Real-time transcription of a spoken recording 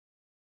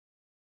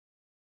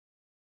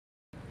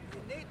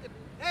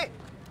Hey,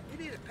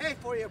 you need to pay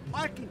for your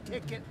parking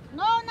ticket.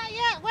 No, not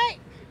yet. Wait.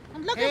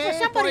 I'm looking for Pay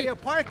somebody. for your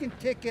parking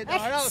ticket. Or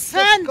else,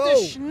 Son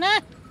let's de go.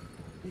 schna-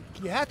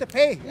 You have to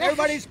pay.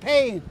 Everybody's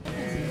paying.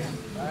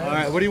 All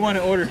right, what do you want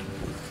to order?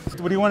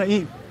 What do you want to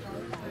eat?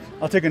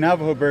 I'll take a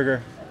Navajo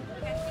burger.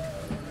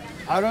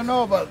 I don't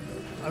know, but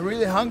I'm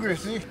really hungry,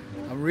 see?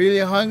 I'm really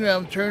hungry.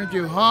 I'm turning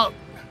to hump.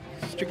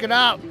 Check it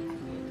out.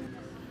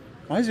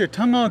 Why is your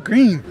tongue all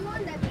green?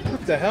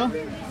 What the hell?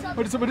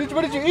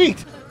 What did you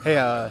eat? Hey,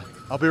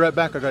 I'll be right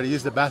back. I gotta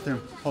use the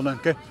bathroom. Hold on,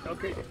 okay?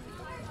 Okay.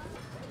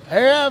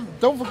 Hey,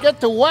 don't forget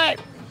to wet.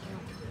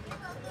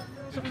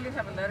 So we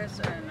have a lettuce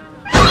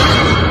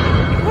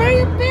and Where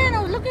you been?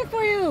 I was looking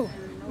for you.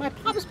 My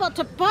pop's about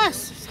to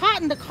bust. It's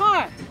hot in the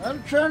car.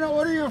 I'm trying to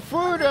order your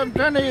food. I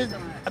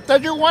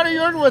thought you wanted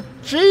yours with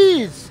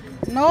cheese.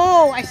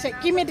 No, I said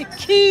give me the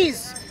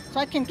keys so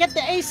I can get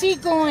the AC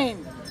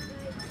going.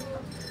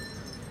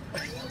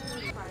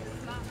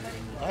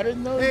 I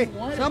didn't know Hey, you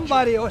wanted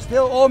somebody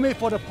still owe me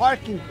for the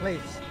parking place.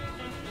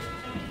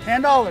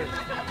 $10.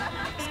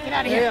 Let's get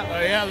out of here. Oh,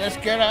 yeah, let's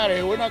get out of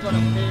here. We're not going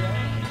to pay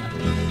that.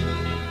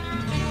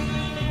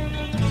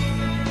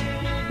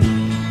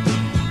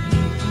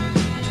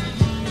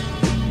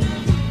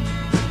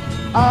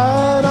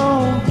 I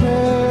don't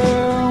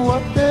care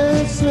what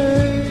they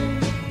say.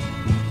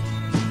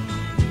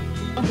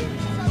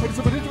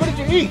 What did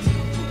you eat?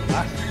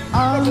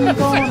 I'm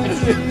gonna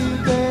eat it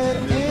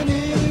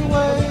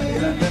anyway.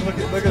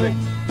 Look at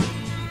it.